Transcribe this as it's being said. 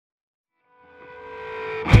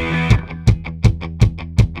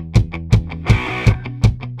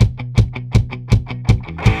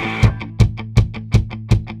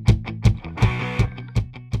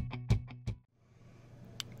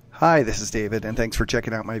Hi, this is David, and thanks for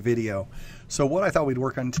checking out my video. So what I thought we'd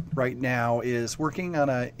work on right now is working on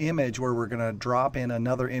an image where we're going to drop in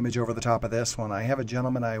another image over the top of this one. I have a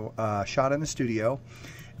gentleman I shot in the studio,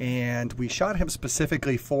 and we shot him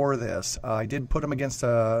specifically for this. I did put him against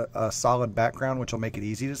a solid background, which will make it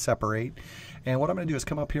easy to separate. And what I'm going to do is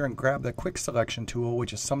come up here and grab the quick selection tool,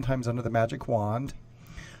 which is sometimes under the magic wand.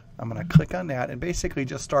 I'm going to click on that and basically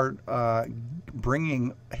just start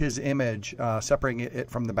bringing his image, separating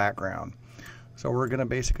it from the background. So we're going to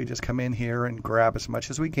basically just come in here and grab as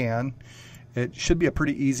much as we can. It should be a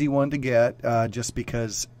pretty easy one to get just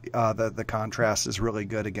because the contrast is really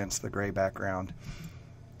good against the gray background.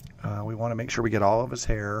 We want to make sure we get all of his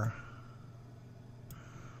hair,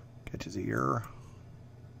 get his ear.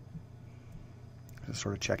 Just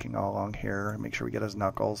sort of checking all along here, make sure we get his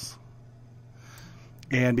knuckles.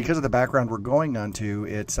 And because of the background we're going onto,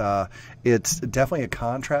 it's definitely a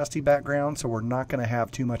contrasty background, so we're not going to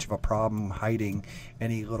have too much of a problem hiding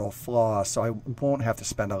any little flaws. So I won't have to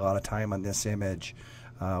spend a lot of time on this image,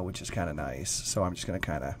 which is kind of nice. So I'm just going to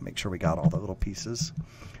kind of make sure we got all the little pieces.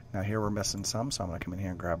 Now here we're missing some, so I'm going to come in here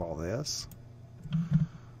and grab all this.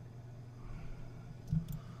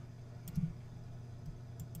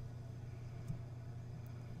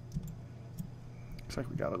 Looks like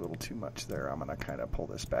we got a little too much there. I'm going to kind of pull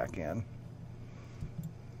this back in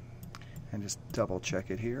and just double check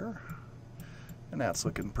it here. And that's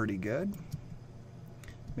looking pretty good.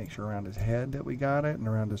 Make sure around his head that we got it and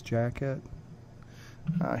around his jacket.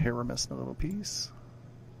 Here we're missing a little piece.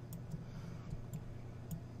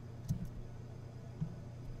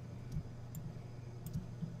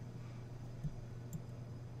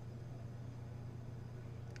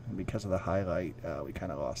 And because of the highlight, we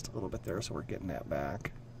kind of lost a little bit there, so we're getting that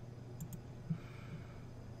back.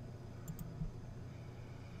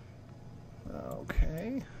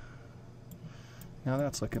 Okay. Now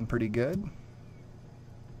that's looking pretty good.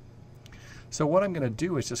 So what I'm going to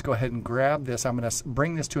do is just go ahead and grab this. I'm going to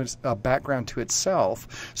bring this to a background to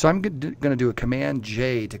itself. So I'm going to do a Command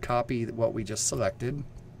J to copy what we just selected.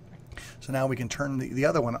 So now we can turn the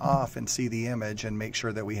other one off and see the image and make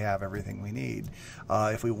sure that we have everything we need.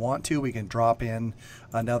 If we want to, we can drop in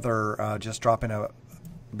another, just drop in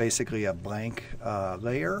basically a blank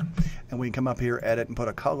layer, and we can come up here, edit, and put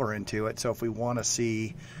a color into it. So if we want to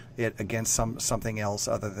see it against something else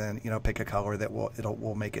other than, pick a color that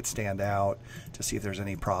will make it stand out to see if there's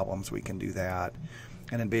any problems, we can do that.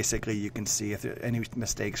 And then basically you can see if any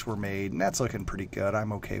mistakes were made, and that's looking pretty good.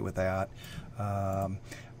 I'm okay with that.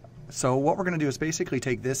 So what we're going to do is basically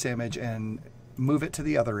take this image and move it to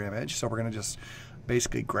the other image. So we're going to just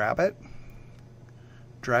basically grab it,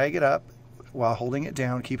 drag it up while holding it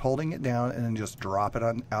down, keep holding it down, and then just drop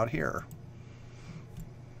it out here.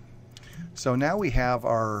 So now we have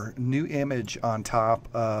our new image on top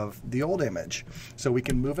of the old image. So we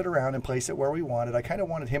can move it around and place it where we want it. I kind of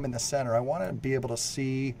wanted him in the center. I want to be able to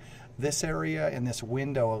see this area and this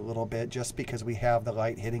window a little bit just because we have the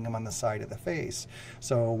light hitting him on the side of the face.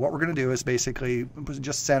 So what we're going to do is basically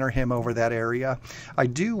just center him over that area. I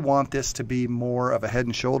do want this to be more of a head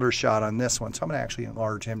and shoulders shot on this one, so I'm going to actually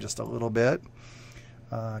enlarge him just a little bit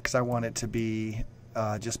because I want it to be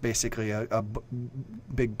just basically a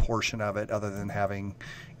big portion of it, other than having,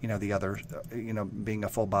 the other, being a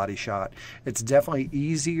full body shot. It's definitely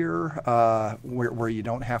easier where you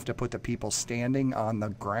don't have to put the people standing on the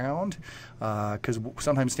ground, because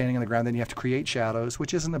sometimes standing on the ground, then you have to create shadows,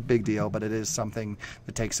 which isn't a big deal, but it is something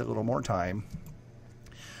that takes a little more time.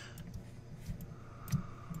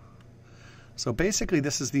 So basically,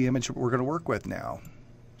 this is the image that we're going to work with now.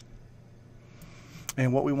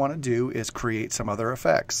 And what we want to do is create some other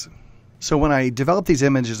effects. So when I developed these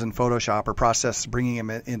images in Photoshop, or process bringing them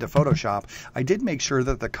into Photoshop, I did make sure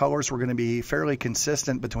that the colors were going to be fairly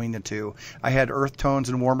consistent between the two. I had earth tones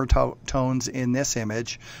and warmer tones in this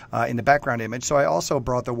image, in the background image. So I also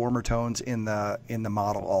brought the warmer tones in the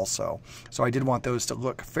model also. So I did want those to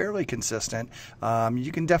look fairly consistent.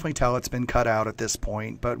 You can definitely tell it's been cut out at this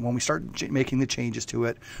point, but when we start making the changes to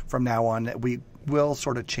it from now on, we will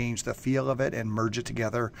sort of change the feel of it and merge it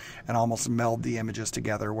together and almost meld the images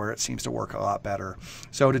together where it seems to work a lot better.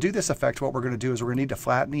 So to do this effect, what we're going to do is we're going to need to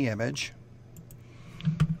flatten the image,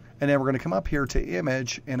 and then we're going to come up here to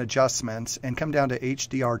Image and Adjustments and come down to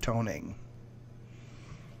HDR Toning.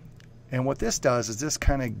 And what this does is this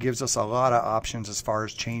kind of gives us a lot of options as far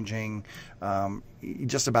as changing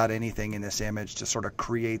just about anything in this image to sort of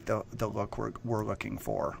create the look we're looking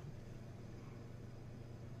for.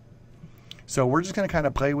 So we're just going to kind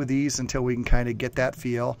of play with these until we can kind of get that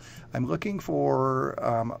feel. I'm looking for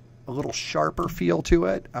a little sharper feel to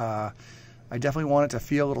it. I definitely want it to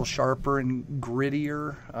feel a little sharper and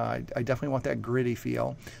grittier. I definitely want that gritty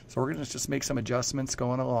feel. So we're going to just make some adjustments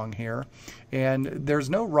going along here. And there's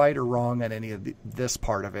no right or wrong on any of this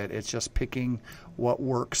part of it. It's just picking what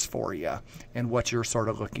works for you and what you're sort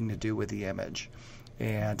of looking to do with the image.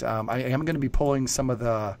 And I am going to be pulling some of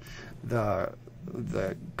the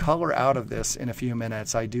color out of this in a few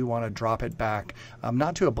minutes. I do want to drop it back,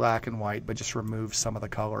 not to a black and white, but just remove some of the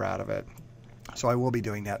color out of it. So I will be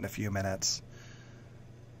doing that in a few minutes.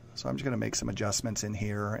 So I'm just going to make some adjustments in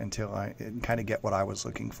here until I kind of get what I was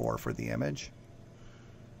looking for the image.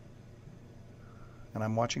 And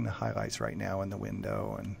I'm watching the highlights right now in the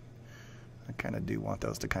window, and I kind of do want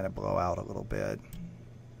those to kind of blow out a little bit.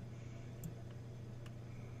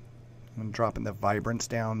 I'm dropping the vibrance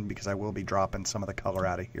down because I will be dropping some of the color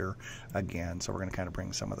out of here again. So we're going to kind of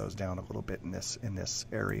bring some of those down a little bit in this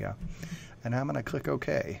area. And I'm going to click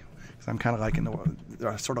OK. I'm kind of liking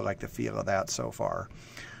I sort of like the feel of that so far.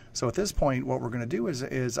 So at this point, what we're going to do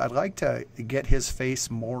is I'd like to get his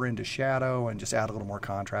face more into shadow and just add a little more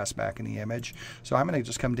contrast back in the image. So I'm going to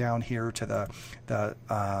just come down here to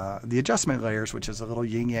the adjustment layers, which is a little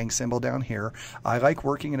yin-yang symbol down here. I like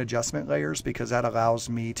working in adjustment layers because that allows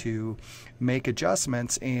me to make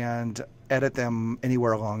adjustments and edit them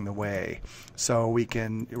anywhere along the way. So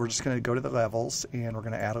we're just going to go to the levels, and we're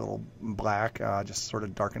going to add a little black, just sort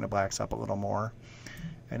of darken the blacks up a little more.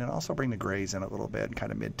 And then also bring the grays in a little bit, kind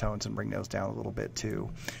of mid-tones, and bring those down a little bit too.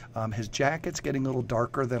 His jacket's getting a little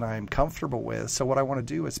darker than I'm comfortable with, so what I want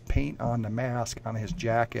to do is paint on the mask on his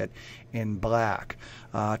jacket in black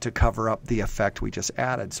to cover up the effect we just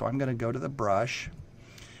added. So I'm going to go to the brush.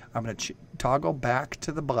 I'm going to toggle back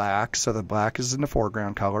to the black, so the black is in the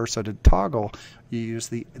foreground color. So to toggle, you use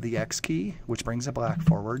the X key, which brings the black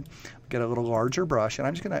forward. Get a little larger brush, and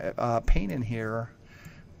I'm just going to paint in here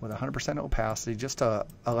with 100% opacity just to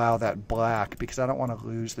allow that black, because I don't want to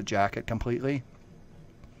lose the jacket completely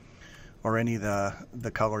or any of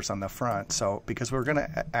the colors on the front. So because we're going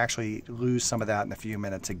to actually lose some of that in a few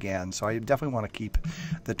minutes again. So I definitely want to keep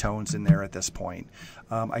the tones in there at this point.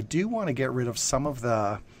 I do want to get rid of some of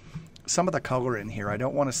the color in here. I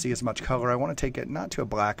don't want to see as much color. I want to take it not to a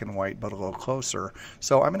black and white, but a little closer.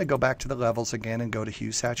 So I'm going to go back to the levels again and go to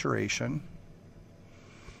hue saturation.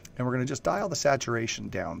 And we're going to just dial the saturation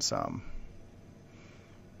down some.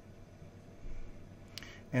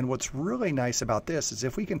 And what's really nice about this is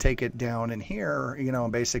if we can take it down in here,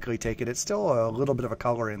 and basically take it, it's still a little bit of a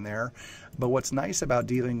color in there. But what's nice about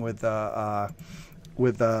dealing with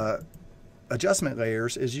adjustment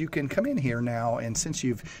layers is you can come in here now, and since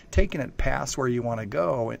you've taken it past where you want to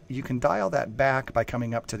go, you can dial that back by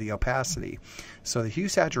coming up to the opacity. So the hue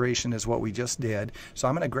saturation is what we just did. So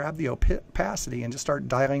I'm going to grab the opacity and just start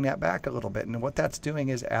dialing that back a little bit. And what that's doing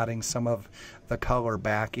is adding some of the color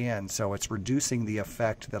back in. So it's reducing the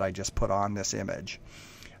effect that I just put on this image.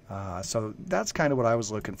 So that's kind of what I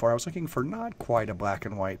was looking for. I was looking for not quite a black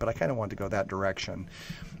and white, but I kind of wanted to go that direction.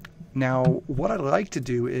 Now, what I'd like to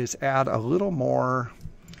do is add a little more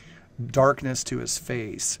darkness to his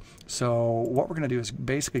face. So what we're going to do is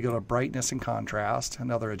basically go to brightness and contrast,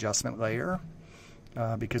 another adjustment layer,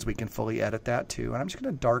 because we can fully edit that too. And I'm just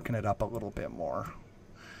going to darken it up a little bit more,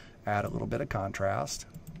 add a little bit of contrast.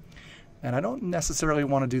 And I don't necessarily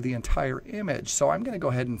want to do the entire image, so I'm going to go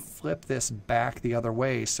ahead and flip this back the other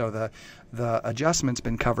way so the adjustment's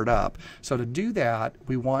been covered up. So to do that,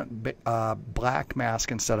 we want black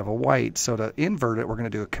mask instead of a white. So to invert it, we're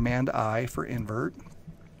going to do a Command-I for invert.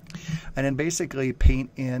 And then basically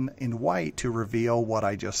paint in white to reveal what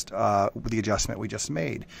I just, the adjustment we just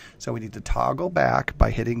made. So we need to toggle back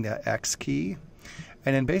by hitting the X key.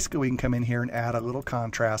 And then basically we can come in here and add a little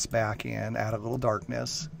contrast back in, add a little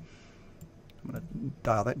darkness. I'm going to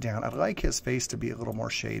dial that down. I'd like his face to be a little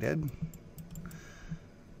more shaded,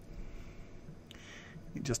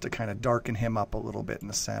 just to kind of darken him up a little bit in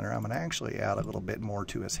the center. I'm going to actually add a little bit more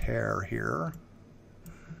to his hair here.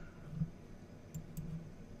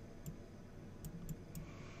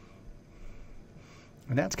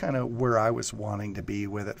 And that's kind of where I was wanting to be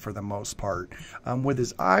with it for the most part. With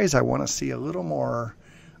his eyes, I want to see a little more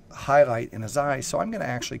highlight in his eyes, so I'm going to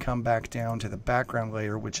actually come back down to the background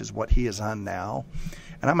layer, which is what he is on now,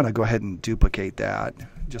 and I'm going to go ahead and duplicate that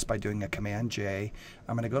just by doing a Command-J.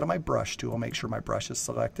 I'm going to go to my brush tool, make sure my brush is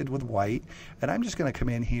selected with white, and I'm just going to come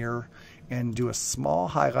in here and do a small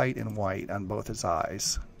highlight in white on both his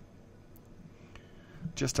eyes,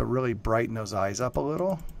 just to really brighten those eyes up a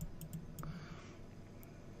little.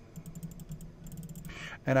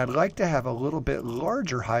 And I'd like to have a little bit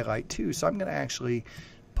larger highlight too, so I'm going to actually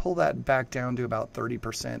pull that back down to about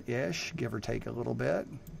 30%-ish, give or take a little bit.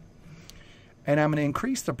 And I'm going to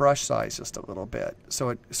increase the brush size just a little bit so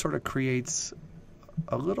it sort of creates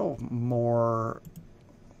a little more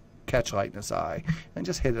catch light in his eye, and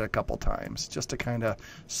just hit it a couple times just to kind of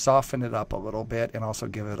soften it up a little bit and also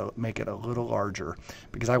make it a little larger,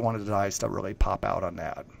 because I wanted the eyes to really pop out on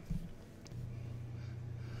that.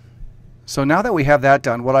 So now that we have that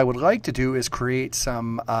done, what I would like to do is create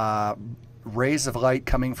some rays of light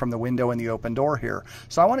coming from the window and the open door here.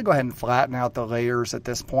 So I want to go ahead and flatten out the layers at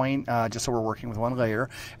this point, just so we're working with one layer.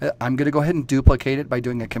 I'm going to go ahead and duplicate it by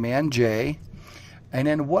doing a Command J. And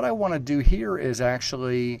then what I want to do here is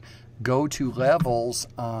actually go to levels,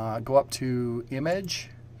 go up to image,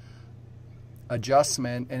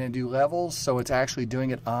 adjustment, and then do levels so it's actually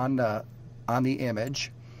doing it on the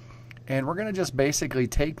image. And we're going to just basically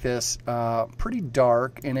take this pretty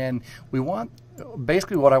dark, and then we want,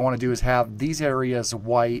 basically what I want to do is have these areas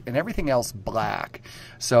white and everything else black.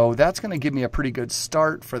 So that's going to give me a pretty good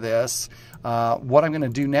start for this. What I'm going to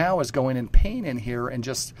do now is go in and paint in here and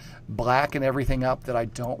just blacken everything up that I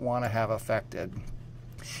don't want to have affected.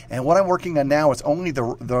 And what I'm working on now is only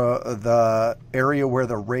the area where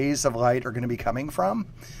the rays of light are going to be coming from.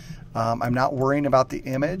 I'm not worrying about the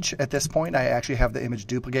image at this point. I actually have the image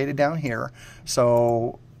duplicated down here.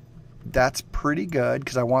 So that's pretty good,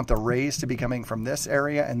 because I want the rays to be coming from this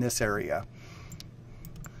area and this area.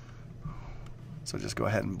 So just go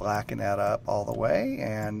ahead and blacken that up all the way,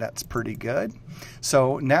 and that's pretty good.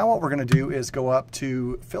 So now what we're going to do is go up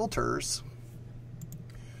to Filters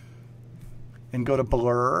and go to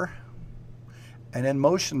Blur and then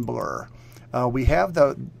Motion Blur. We have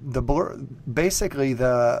the blur, basically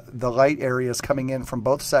the light areas coming in from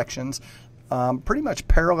both sections, pretty much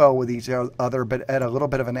parallel with each other, but at a little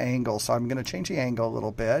bit of an angle. So I'm going to change the angle a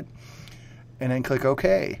little bit and then click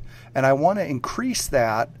OK. And I want to increase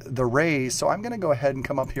the rays, so I'm going to go ahead and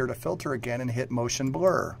come up here to Filter again and hit Motion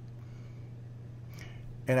Blur.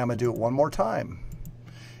 And I'm going to do it one more time.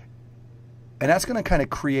 And that's going to kind of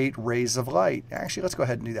create rays of light. Actually, let's go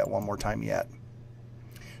ahead and do that one more time yet.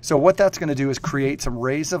 So what that's going to do is create some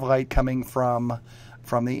rays of light coming from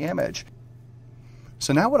the image.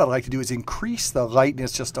 So now what I'd like to do is increase the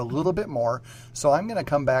lightness just a little bit more. So I'm going to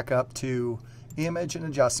come back up to Image and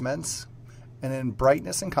Adjustments, and then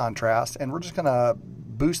Brightness and Contrast, and we're just going to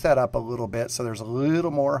boost that up a little bit so there's a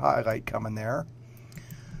little more highlight coming there.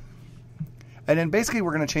 And then basically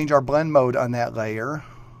we're going to change our blend mode on that layer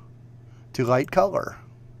to light color.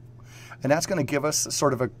 And that's going to give us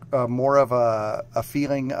sort of a more of a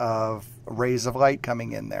feeling of rays of light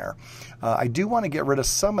coming in there. I do want to get rid of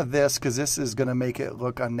some of this because this is going to make it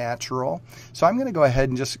look unnatural. So I'm going to go ahead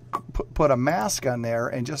and just put a mask on there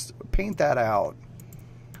and just paint that out.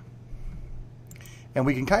 And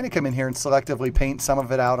we can kind of come in here and selectively paint some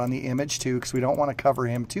of it out on the image too, because we don't want to cover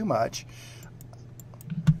him too much.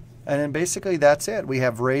 And then basically that's it. We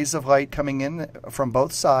have rays of light coming in from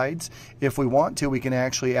both sides. If we want to, we can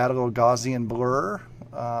actually add a little Gaussian blur.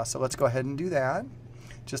 So let's go ahead and do that,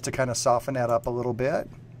 just to kind of soften that up a little bit.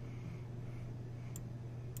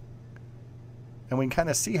 And we can kind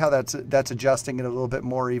of see how that's adjusting it a little bit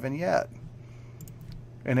more even yet.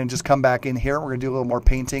 And then just come back in here. We're going to do a little more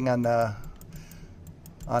painting on the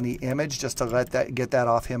image, just to get that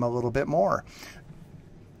off him a little bit more.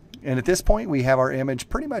 And at this point, we have our image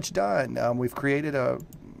pretty much done. We've created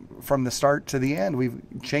from the start to the end, we've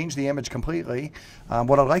changed the image completely.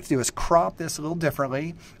 What I'd like to do is crop this a little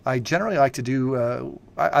differently. I generally like to do,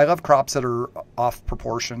 I love crops that are off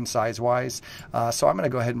proportion size-wise. So I'm going to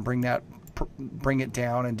go ahead and bring it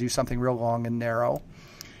down and do something real long and narrow.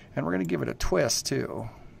 And we're going to give it a twist too.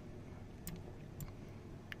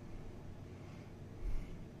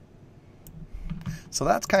 So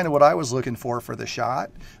that's kind of what I was looking for the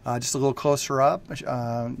shot. Just a little closer up,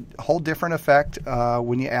 whole different effect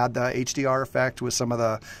when you add the HDR effect with some of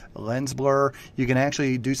the lens blur. You can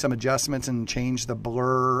actually do some adjustments and change the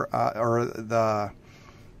blur or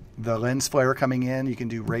the lens flare coming in. You can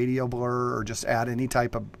do radial blur or just add any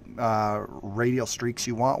type of radial streaks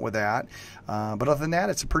you want with that. But other than that,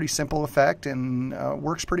 it's a pretty simple effect and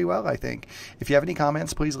works pretty well, I think. If you have any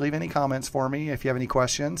comments, please leave any comments for me if you have any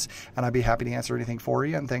questions, and I'd be happy to answer anything for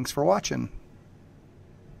you. And thanks for watching.